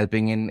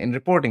helping in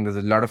reporting, there's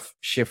a lot of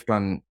shift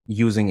on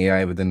using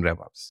AI within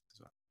RevOps as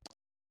well.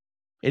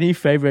 Any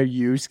favorite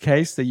use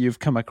case that you've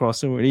come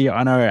across already?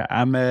 I know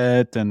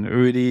Amit and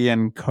Udi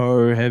and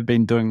co have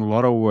been doing a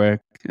lot of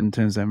work in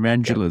terms of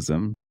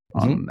evangelism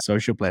on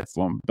social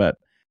platform, but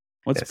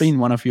what's been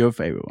one of your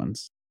favorite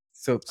ones?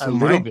 So a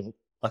little bit.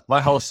 Like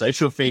my whole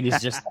social feed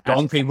is just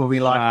Gong people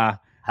be like,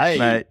 hey,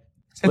 mate,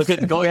 look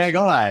at Gong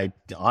guy.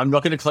 I'm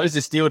not going to close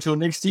this deal till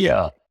next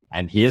year.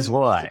 And here's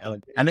why.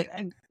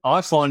 And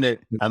I find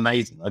it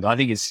amazing. Like, I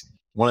think it's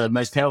one of the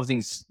most powerful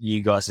things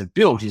you guys have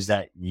built is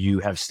that you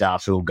have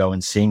staff who will go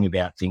and sing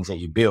about things that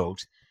you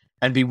built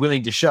and be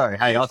willing to show,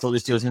 hey, I thought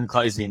this deal was going to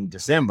close in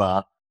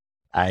December.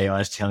 AI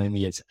is telling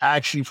me it's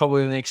actually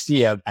probably next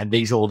year. And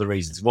these are all the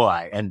reasons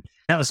why. And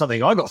that was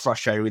something I got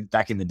frustrated with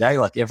back in the day.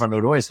 Like everyone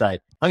would always say,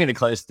 I'm going to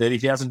close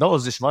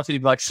 $30,000 this month. And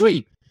you'd be like,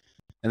 sweet.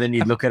 And then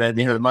you'd look at it at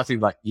the end of the month,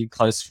 you'd be like, you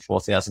closed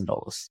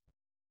 $4,000.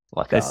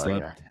 Like, that's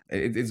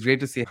it's great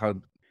to see how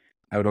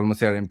I would almost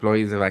say our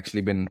employees have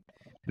actually been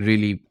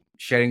really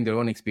sharing their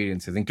own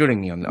experiences,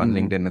 including me on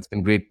LinkedIn. It's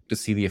been great to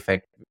see the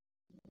effect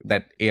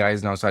that AI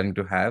is now starting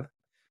to have.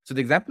 So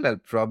the example I'll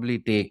probably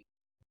take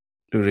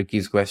to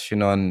Ricky's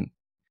question on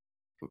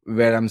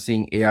where I'm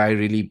seeing AI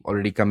really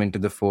already come into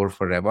the fore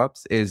for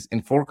RevOps is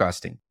in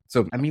forecasting.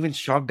 So I'm even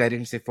shocked I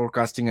didn't say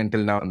forecasting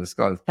until now on this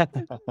call.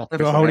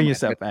 You're holding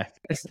yourself back.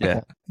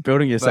 Yeah.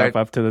 Building yourself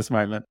up to this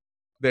moment.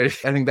 I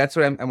think that's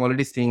where I'm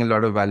already seeing a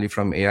lot of value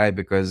from AI,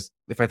 because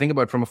if I think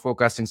about from a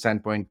forecasting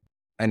standpoint,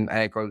 and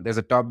there's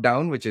a top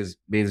down, which is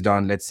based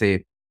on, let's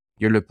say,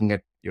 you're looking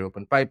at your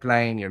open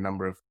pipeline, your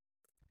number of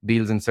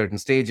deals in certain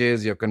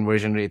stages, your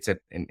conversion rates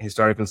in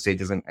historical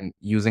stages, and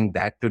using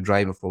that to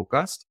drive a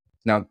forecast.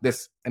 Now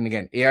and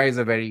again, AI is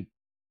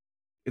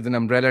an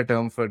umbrella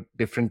term for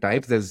different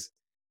types. There's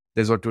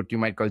what you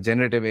might call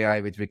generative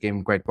AI, which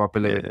became quite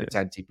popular with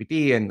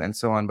ChatGPT and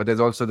so on. But there's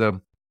also the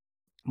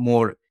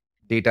more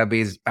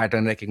database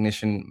pattern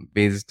recognition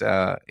based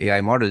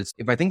AI models.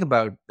 If I think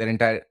about their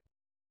entire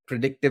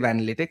predictive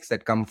analytics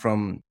that come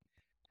from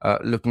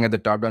looking at the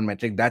top-down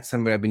metric, that's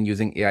somewhere I've been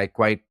using AI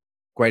quite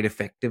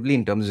effectively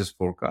in terms of just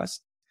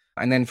forecast.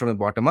 And then from the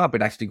bottom up,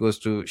 it actually goes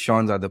to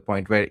Sean's other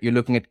point, where you're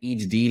looking at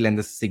each deal and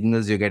the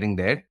signals you're getting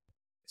there.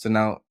 So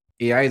now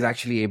AI is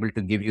actually able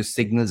to give you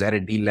signals at a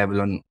deal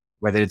level on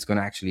whether it's going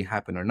to actually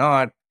happen or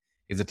not.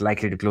 Is it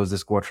likely to close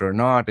this quarter or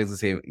not?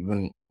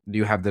 Do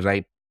you have the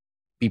right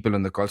people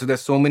on the call? So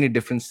there's so many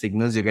different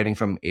signals you're getting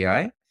from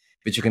AI,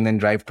 which you can then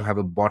drive to have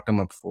a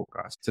bottom-up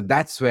forecast. So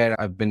that's where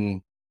I've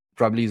been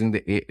probably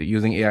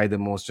using AI the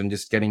most, and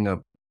just getting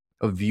a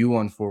view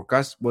on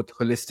forecast, both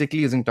holistically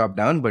using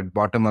top-down, but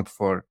bottom-up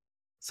for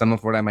some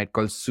of what I might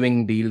call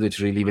swing deals, which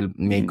really will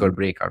make or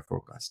break our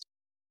forecast.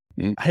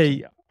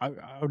 Hey, I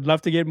would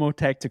love to get more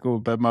tactical,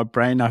 but my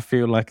brain, I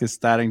feel like, is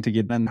starting to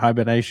get in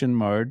hibernation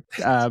mode.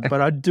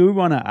 But I do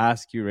want to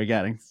ask you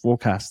regarding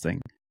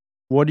forecasting.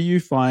 What do you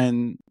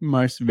find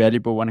most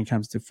valuable when it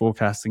comes to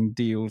forecasting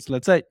deals?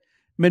 Let's say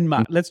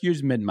let's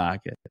use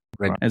mid-market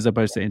as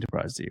opposed to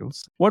enterprise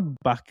deals. What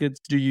buckets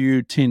do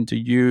you tend to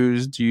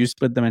use? Do you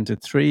split them into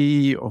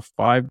 3 or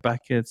 5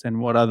 buckets? And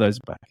what are those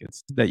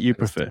buckets that you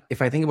prefer?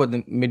 If I think about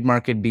the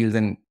mid-market deals,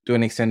 and to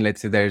an extent,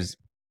 let's say there's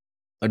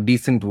a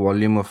decent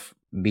volume of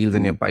deals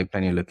in your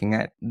pipeline you're looking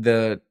at,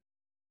 the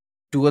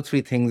 2 or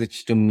 3 things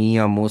which to me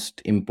are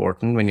most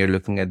important when you're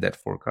looking at that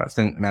forecast,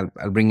 and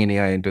I'll bring in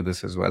AI into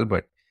this as well,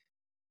 but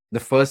the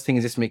first thing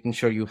is just making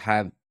sure you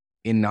have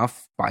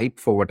enough pipe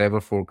for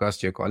whatever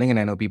forecast you're calling. And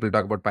I know people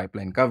talk about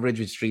pipeline coverage,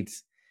 which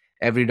treats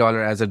every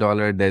dollar as a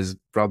dollar. There's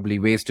probably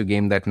ways to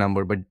game that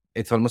number, but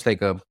it's almost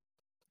like I don't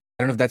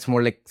know if that's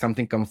more like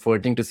something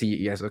comforting to see.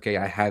 Yes, okay,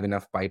 I have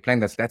enough pipeline.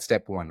 That's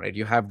step 1, right?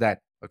 You have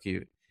that.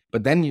 Okay.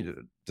 But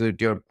then to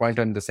your point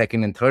on the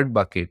second and third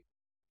bucket,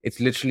 it's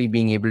literally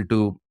being able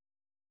to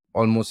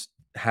almost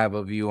have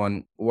a view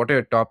on what are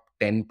your top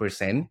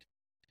 10%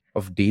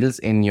 of deals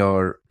in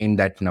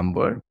that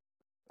number.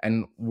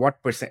 And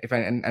what percent,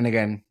 and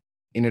again,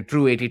 in a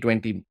true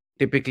 80-20,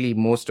 typically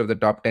most of the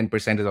top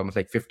 10% is almost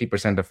like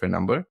 50% of your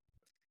number.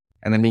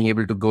 And then being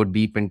able to go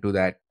deep into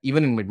that,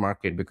 even in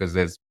mid-market, because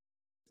there's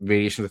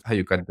variations of how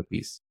you cut the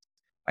piece.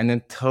 And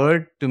then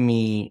third to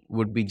me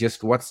would be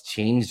just what's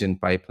changed in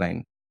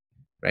pipeline,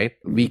 right?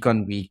 Week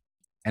on week.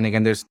 And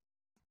again, there's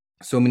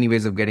so many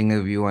ways of getting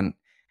a view on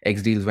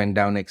X deals went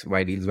down, X,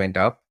 Y deals went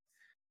up.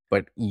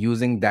 But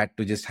using that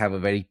to just have a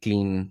very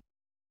clean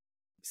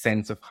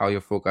sense of how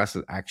your forecast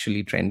is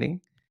actually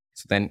trending.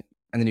 So then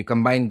you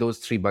combine those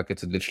 3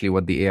 buckets with literally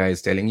what the AI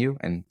is telling you.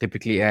 And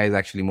typically AI is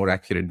actually more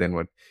accurate than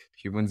what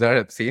humans are,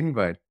 I've seen,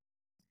 but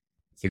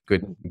it's a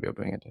good way of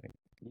doing it, I think.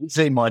 You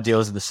see, my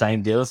deals are the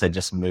same deals. They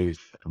just move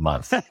a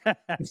month.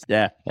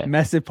 Yeah.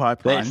 Massive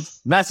pipeline.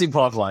 Massive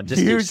pipeline.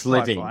 Just huge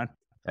slipping. pipeline.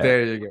 Yeah.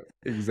 There you go.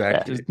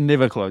 Exactly. Just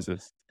never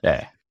closes.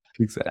 Yeah.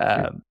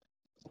 Exactly.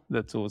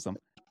 That's awesome.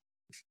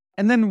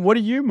 And then what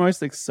are you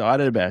most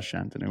excited about,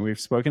 Shantanu? We've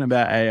spoken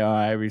about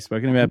AI. We've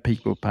spoken about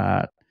people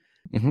part.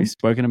 We've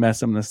spoken about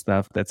some of the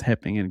stuff that's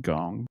happening in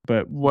Gong.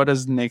 But what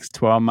is next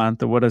 12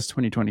 months, or what is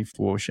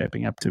 2024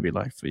 shaping up to be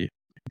like for you?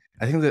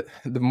 I think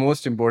the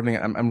most important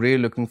thing, I'm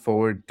really looking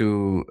forward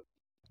to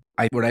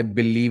what I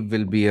believe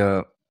will be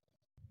a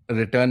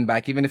return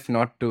back, even if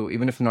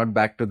not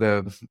back to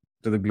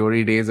the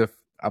glory days of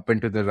up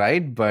and to the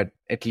right, but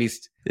at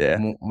least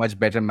much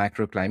better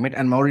macro climate.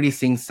 I'm already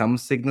seeing some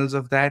signals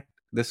of that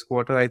this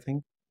quarter, I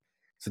think.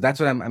 So that's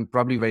what I'm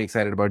probably very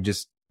excited about,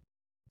 just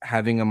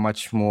having a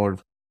much more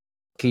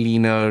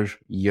cleaner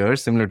year,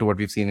 similar to what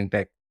we've seen in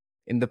tech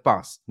in the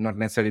past, not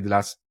necessarily the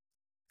last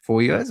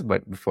 4 years,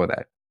 but before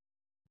that.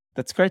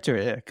 That's great to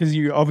hear, because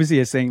you obviously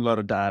are seeing a lot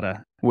of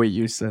data where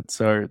you sit.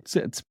 So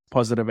it's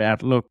positive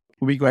outlook.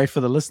 Will be great for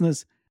the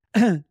listeners.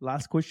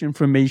 Last question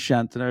from me,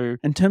 Shantanu.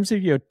 In terms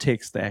of your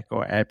tech stack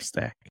or app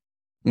stack,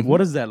 what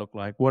does that look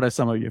like? What are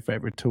some of your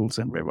favorite tools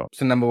in RevOps?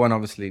 So number 1,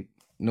 obviously,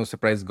 no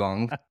surprise,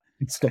 Gong.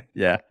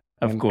 Yeah,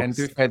 of course.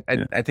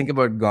 And I think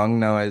about Gong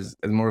now as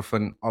more of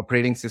an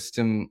operating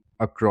system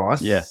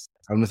across. Yeah.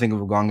 I'm going to think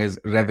of Gong as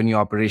Revenue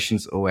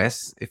Operations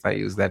OS, if I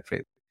use that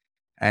phrase.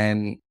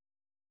 And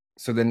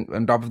so then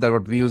on top of that,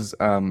 what we use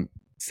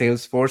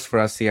Salesforce for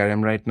our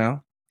CRM right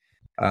now.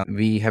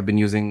 We have been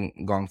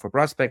using Gong for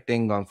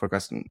prospecting, Gong for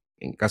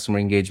customer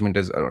engagement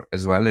as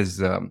well as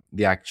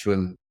the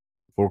actual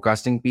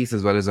forecasting piece,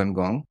 as well as on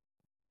Gong.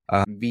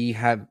 We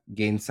have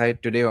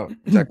Gainsight today,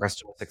 which our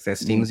customer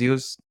success teams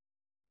use.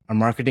 Our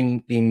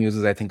marketing team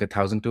uses, I think,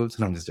 1,000 tools.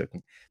 No, I'm just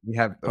joking. We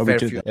have a fair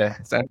few.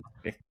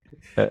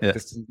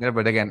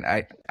 But again,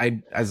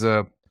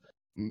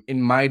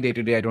 in my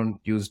day-to-day, I don't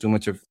use too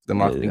much of the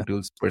marketing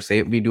tools per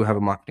se. We do have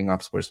a marketing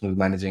ops person who's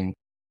managing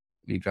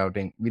lead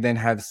routing. We then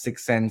have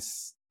Sixth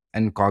Sense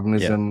and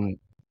Cognizant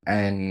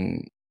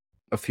and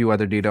a few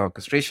other data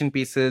orchestration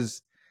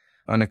pieces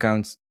on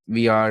accounts.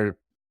 We are,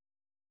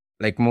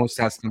 like most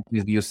SaaS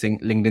companies, using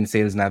LinkedIn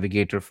Sales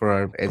Navigator for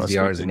our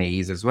SDRs and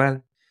AEs as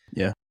well.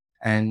 Yeah.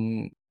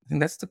 And I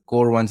think that's the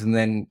core ones. And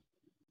then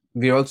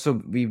we've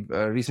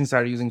recently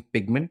started using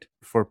Pigment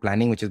for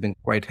planning, which has been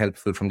quite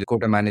helpful from the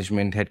quota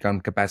management,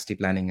 headcount, capacity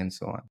planning, and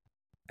so on.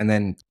 And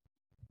then,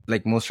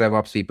 like most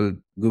RevOps people,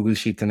 Google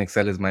Sheets and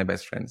Excel is my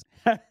best friends.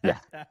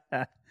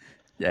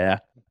 Yeah.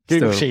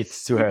 Google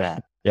Sheets to her.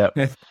 Yep.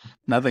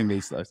 Nothing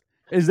beats those.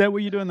 Is that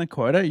where you're doing the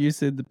quota? You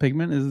said the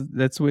Pigment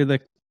that's where the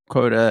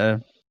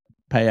quota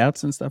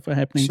payouts and stuff are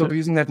happening? So we're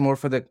using that more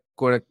for the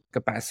quota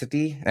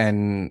capacity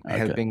and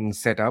helping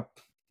set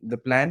up the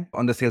plan.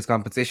 On the sales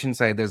compensation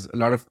side, there's a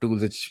lot of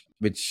tools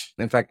which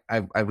in fact,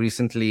 I've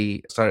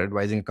recently started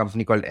advising a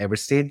company called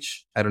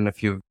Everstage. I don't know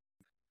if you've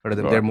heard of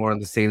them. Right. They're more on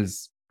the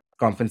sales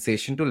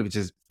compensation tool, which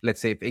is,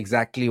 let's say, if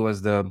exactly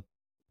was the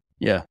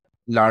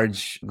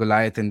large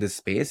Goliath in this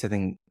space. I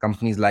think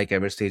companies like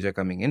Everstage are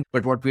coming in.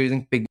 But what we're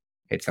using, Pig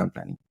headcount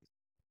planning.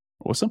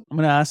 Awesome. I'm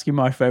going to ask you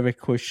my favorite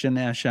question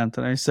now,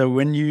 Shantanu. So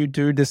when you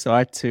do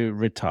decide to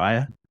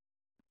retire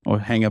or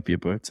hang up your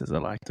boots, as I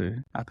like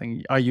to, I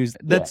think I use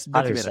that's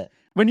better.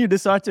 When you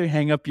decide to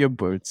hang up your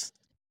boots,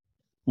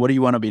 what do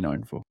you want to be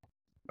known for?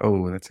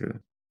 Oh, that's good.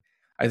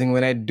 I think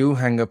when I do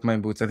hang up my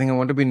boots, I think I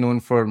want to be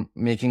known for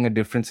making a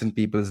difference in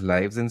people's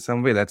lives in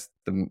some way. That's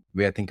the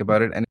way I think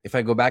about it. And if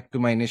I go back to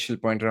my initial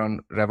point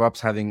around RevOps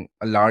having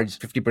a large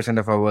 50%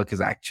 of our work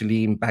is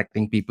actually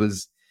impacting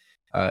people's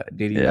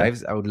daily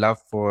lives, I would love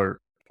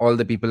for all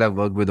the people I've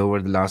worked with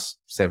over the last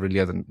several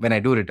years, and when I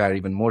do retire,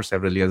 even more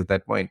several years at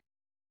that point,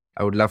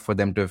 I would love for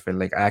them to feel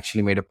like I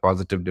actually made a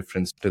positive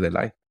difference to their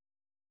life.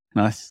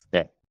 Nice.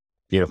 Yeah.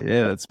 Beautiful.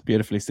 Yeah, that's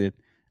beautifully said.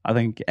 I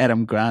think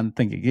Adam Grant,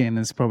 think again,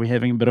 is probably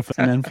having a bit of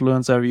an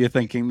influence over your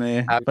thinking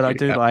there. But I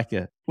do like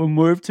it. We'll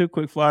move to a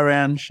quick fire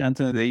round.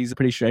 Shantanu, these are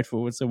pretty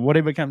straightforward. So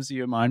whatever comes to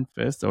your mind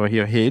first or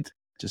your head,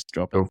 just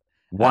drop it.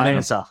 One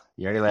answer.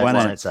 You already let one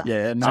answer.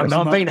 Yeah,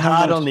 I'm being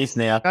hard on this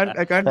now.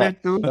 I can't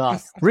get two.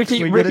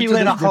 Ricky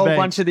led a whole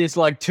bunch of this,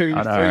 like 2,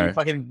 3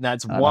 fucking.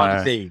 That's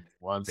one thing.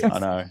 One thing. I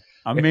know.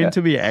 I'm meant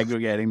to be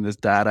aggregating this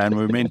data and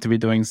we're meant to be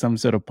doing some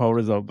sort of poll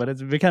result, but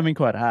it's becoming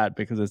quite hard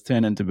because it's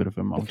turned into a bit of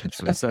a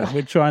multitude. So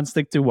we'll try and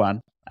stick to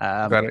one.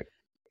 Got it.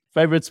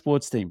 Favorite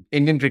sports team?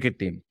 Indian cricket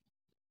team.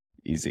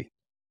 Easy.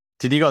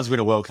 Did you guys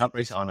win a World Cup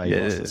recently? Oh, no,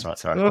 you lost this. Right,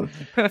 sorry. We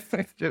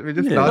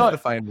just lost the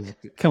final.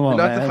 Come on,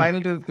 we lost the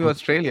final to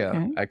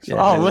Australia, actually.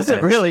 Oh, was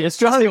it really?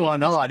 Australia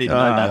won? No, I didn't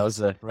know that. That was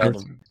a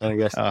random, I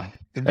guess.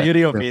 The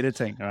beauty of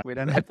editing, right? We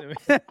don't have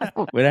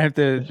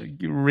to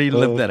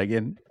relive that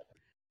again.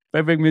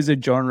 Favorite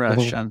music genre,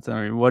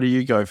 Shantanu, what do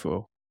you go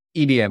for?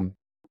 EDM.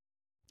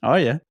 Oh,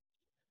 yeah.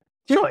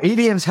 Do you know what?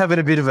 EDM's having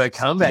a bit of a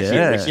comeback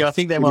here, Ricky. I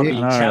think they might be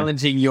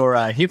challenging your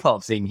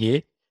hip-hop thing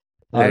here.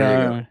 I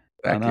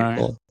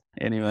know.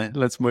 Anyway,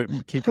 let's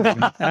keep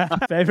moving.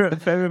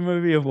 Favorite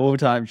movie of all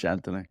time,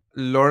 Shantanu?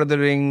 Lord of the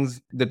Rings,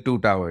 The Two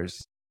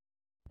Towers.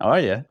 Oh,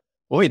 yeah.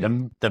 Oh,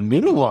 the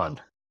middle one.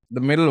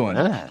 The middle one.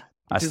 Yeah.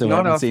 I still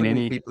haven't seen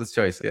any. People's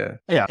choice, yeah.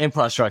 Yeah,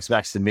 Empire Strikes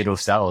Back's the middle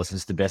of Star Wars.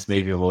 It's the best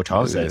movie of all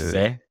time, so it's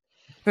there.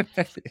 There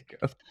you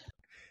go.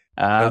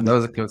 That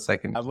was a close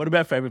second. What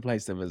about favorite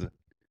place to visit?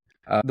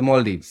 The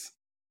Maldives.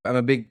 I'm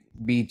a big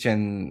beach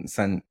and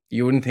sun.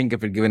 You wouldn't think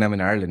of it given I'm in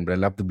Ireland, but I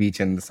love the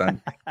beach and the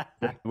sun.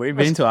 We've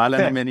been to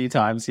Ireland many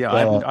times. Yeah,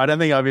 I don't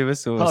think I've ever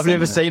seen. I've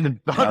never seen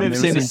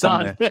the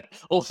sun.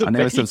 I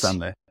never saw sun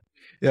there.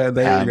 Yeah,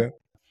 there you go.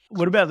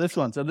 What about this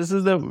one? So this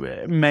is the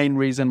main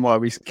reason why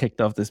we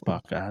kicked off this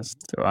podcast,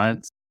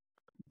 right?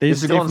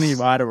 This is definitely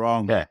right or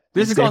wrong. Yeah,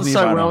 this has gone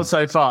so well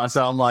so far.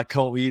 So I'm like,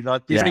 cool. You're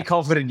pretty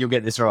confident you'll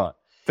get this right.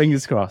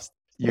 Fingers crossed.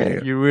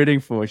 You're rooting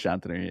for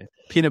Shantanu here.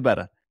 Peanut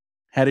butter.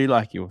 How do you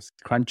like yours?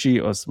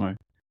 Crunchy or smooth?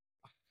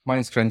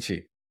 Mine's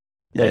crunchy.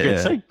 Yeah.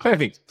 So,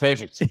 perfect.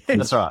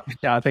 That's right.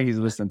 Yeah, I think he's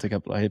listened to a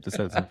couple of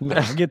episodes.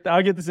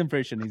 I'll get this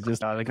impression. He's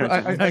just. I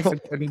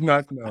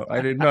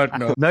did not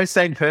know. No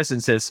sane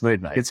person says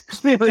smooth, mate. It's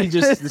clearly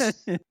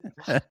just.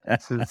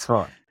 That's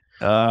right.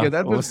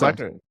 That was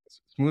butter.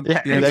 Smooth.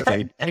 Yeah,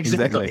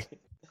 exactly.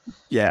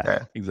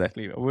 Yeah,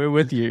 exactly. We're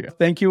with you.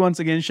 Thank you once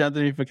again,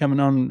 Shantanu, for coming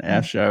on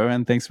our show,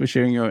 and thanks for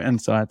sharing your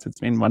insights. It's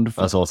been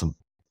wonderful. That's awesome.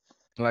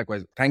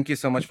 Likewise. Thank you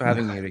so much for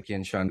having me, Ricky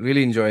and Sean.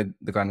 Really enjoyed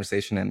the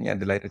conversation and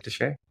delighted to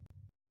share.